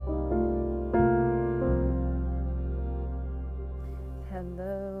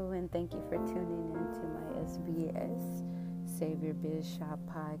Thank you for tuning in to my SBS Savior Biz Shop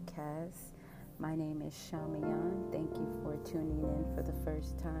podcast. My name is Shamiyan. Thank you for tuning in for the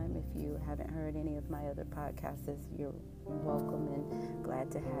first time. If you haven't heard any of my other podcasts, you're welcome and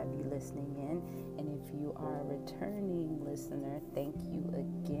glad to have you listening in. And if you are a returning listener, thank you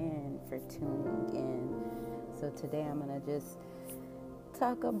again for tuning in. So today I'm going to just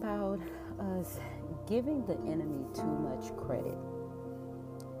talk about us giving the enemy too much credit.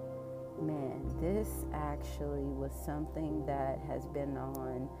 Man, this actually was something that has been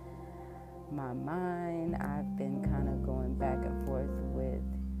on my mind. I've been kind of going back and forth with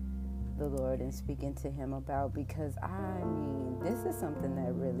the Lord and speaking to Him about, because this is something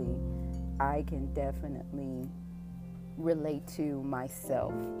that really I can definitely relate to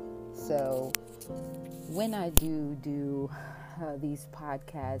myself. So when I do these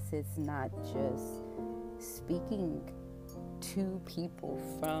podcasts, it's not just speaking to people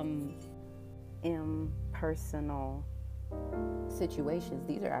from impersonal situations.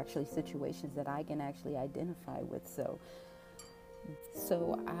 These are actually situations that I can actually identify with. So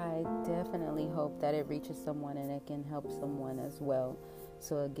I definitely hope that it reaches someone and it can help someone as well.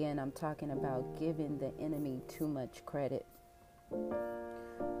 So again, I'm talking about giving the enemy too much credit.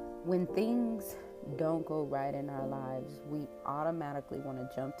 When things don't go right in our lives, we automatically want to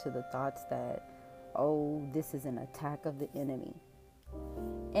jump to the thoughts that, oh, this is an attack of the enemy.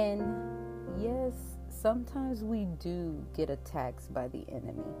 And yes, sometimes we do get attacked by the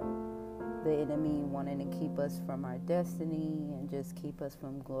enemy. The enemy wanting to keep us from our destiny and just keep us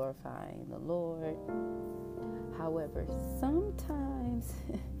from glorifying the Lord. However, sometimes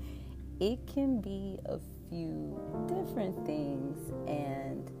it can be a few different things,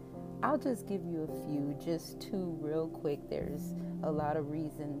 and I'll just give you a few, just two real quick. There's a lot of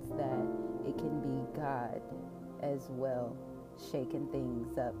reasons that it can be God as well shaking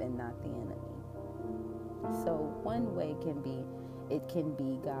things up and not the enemy. So one way it can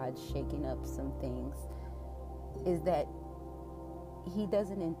be God shaking up some things, is that He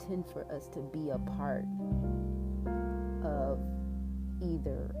doesn't intend for us to be a part of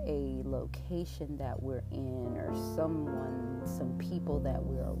either a location that we're in or some people that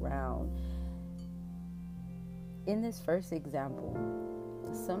we're around. In this first example,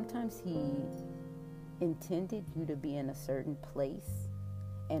 sometimes He intended you to be in a certain place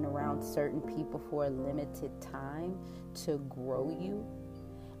and around certain people for a limited time to grow you.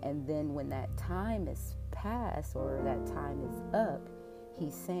 And then when that time is past or that time is up,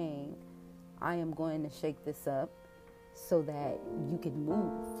 He's saying, I am going to shake this up so that you can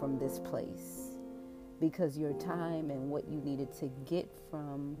move from this place, because your time and what you needed to get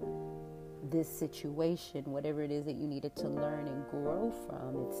from this situation, whatever it is that you needed to learn and grow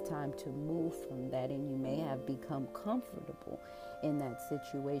from, it's time to move from that. And you may have become comfortable in that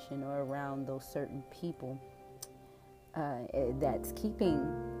situation or around those certain people that's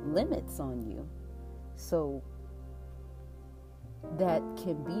keeping limits on you. So that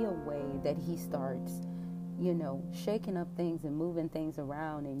can be a way that He starts shaking up things and moving things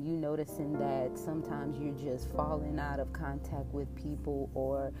around, and you noticing that sometimes you're just falling out of contact with people,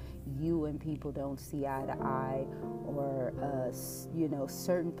 or you and people don't see eye to eye, or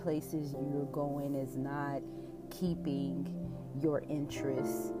certain places you're going is not keeping your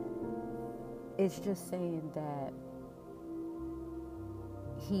interests. It's just saying that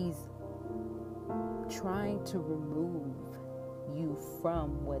He's trying to remove you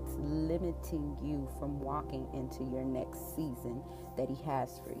from what's limiting you from walking into your next season that He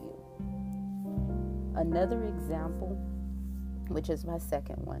has for you. Another example, which is my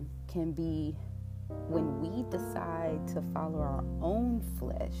second one, can be when we decide to follow our own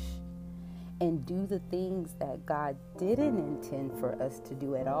flesh and do the things that God didn't intend for us to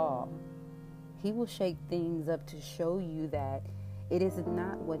do at all. He will shake things up to show you that it is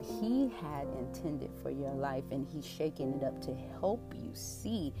not what He had intended for your life, and He's shaking it up to help you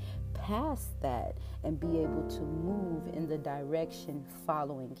see past that and be able to move in the direction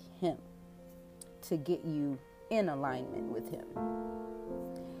following Him, to get you in alignment with Him.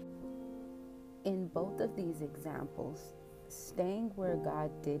 In both of these examples, staying where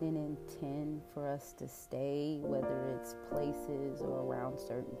God didn't intend for us to stay, whether it's places or around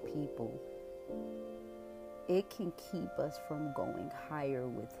certain people, it can keep us from going higher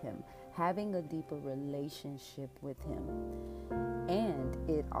with Him, having a deeper relationship with Him. And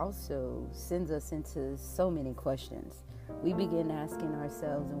it also sends us into so many questions. We begin asking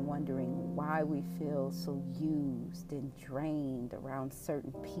ourselves and wondering why we feel so used and drained around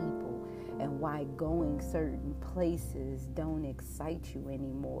certain people, and why going certain places don't excite you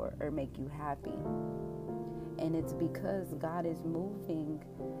anymore or make you happy. And it's because God is moving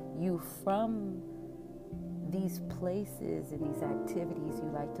you from these places and these activities you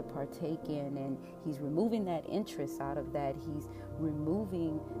like to partake in, and he's removing that interest out of that. He's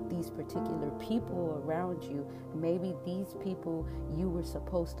removing these particular people around you. Maybe these people you were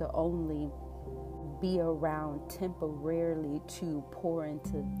supposed to only be around temporarily to pour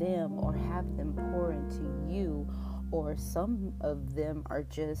into them or have them pour into you, or some of them are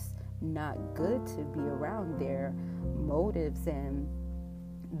just not good to be around. Their motives and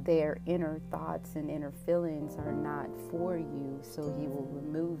their inner thoughts and inner feelings are not for you, so he will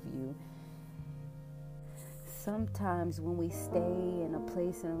remove you. Sometimes when we stay in a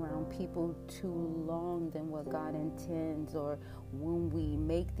place and around people too long than what God intends, or when we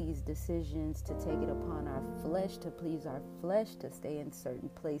make these decisions to take it upon our flesh, to please our flesh, to stay in certain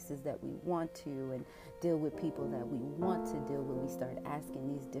places that we want to and deal with people that we want to deal with, we start asking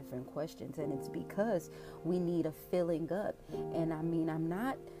these different questions. And it's because we need a filling up. And I mean, I'm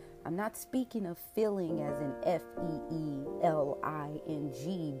not speaking of filling as in F-E-E-L-I-N-G,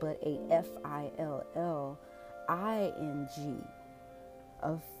 but a F-I-L-L-I-N-G,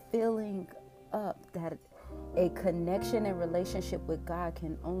 of filling up, that a connection and relationship with God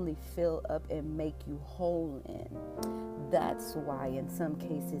can only fill up and make you whole in. That's why in some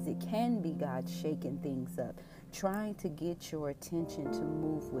cases it can be God shaking things up, trying to get your attention to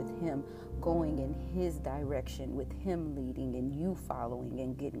move with him, going in his direction, with him leading and you following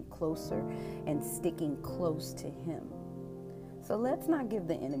and getting closer and sticking close to him. So let's not give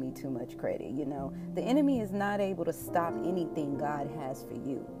the enemy too much credit. The enemy is not able to stop anything God has for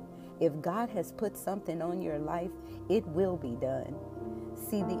you. If God has put something on your life, it will be done.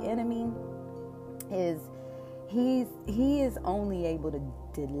 See, the enemy he is only able to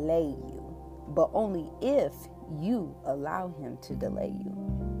delay you, but only if you allow him to delay you.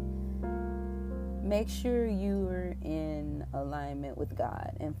 Make sure you are in alignment with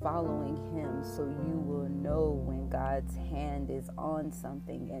God and following him, so you will know when God's hand is on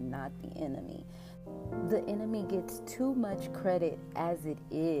something and not the enemy. The enemy gets too much credit as it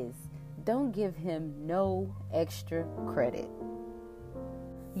is. Don't give him no extra credit.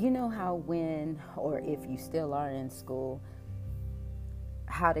 You know how when, or if you still are in school,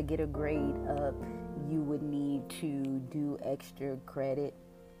 how to get a grade up, you would need to do extra credit.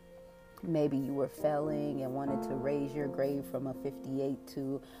 Maybe you were failing and wanted to raise your grade from a 58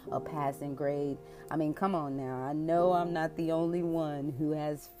 to a passing grade. I mean, come on now. I know I'm not the only one who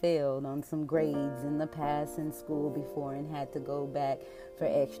has failed on some grades in the past in school before and had to go back for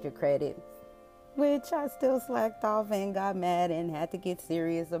extra credit, which I still slacked off and got mad and had to get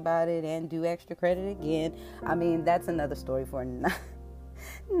serious about it and do extra credit again. I mean, that's another story for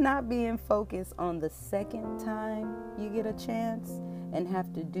not being focused on the second time you get a chance and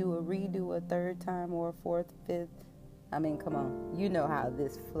have to do a redo a third time or a fourth, fifth. I mean, come on. You know how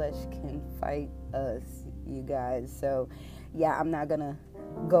this flesh can fight us, you guys. So, yeah, I'm not going to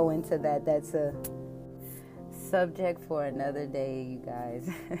go into that. That's a subject for another day, you guys.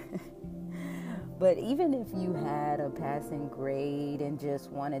 But even if you had a passing grade and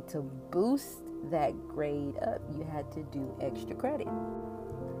just wanted to boost that grade up, you had to do extra credit.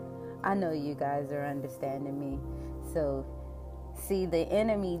 I know you guys are understanding me. So, see, the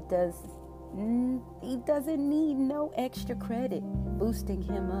enemy doesn't need no extra credit boosting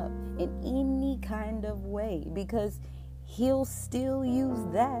him up in any kind of way, because he'll still use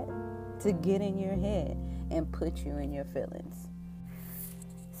that to get in your head and put you in your feelings.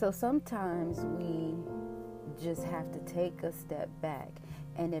 So sometimes we just have to take a step back.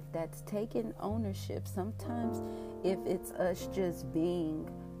 And if that's taking ownership, sometimes if it's us just being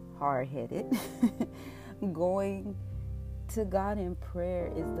hard-headed, going to God in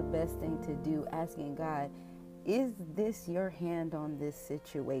prayer is the best thing to do, asking God, is this your hand on this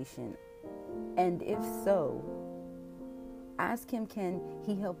situation? And if so, ask him, can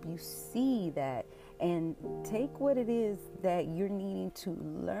he help you see that and take what it is that you're needing to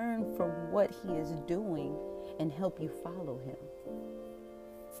learn from what he is doing and help you follow him.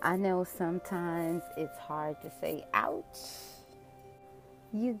 I know sometimes it's hard to say, ouch,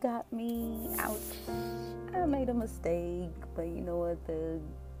 you got me, ouch, I made a mistake. But you know what? The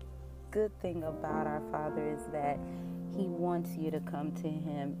good thing about our Father is that he wants you to come to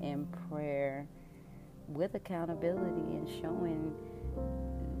him in prayer with accountability and showing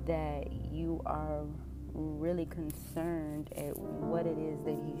that you are really concerned at what it is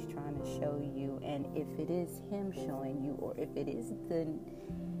that he's trying to show you. And if it is him showing you, or if it is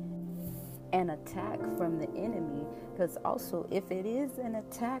an attack from the enemy, because also if it is an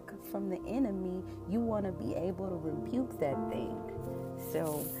attack from the enemy, you want to be able to rebuke that thing.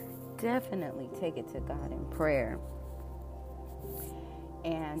 So definitely take it to God in prayer.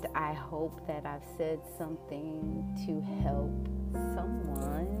 And I hope that I've said something to help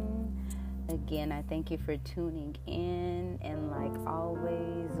someone. Again, I thank you for tuning in, and like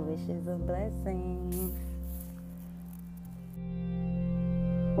always, wishes of blessings.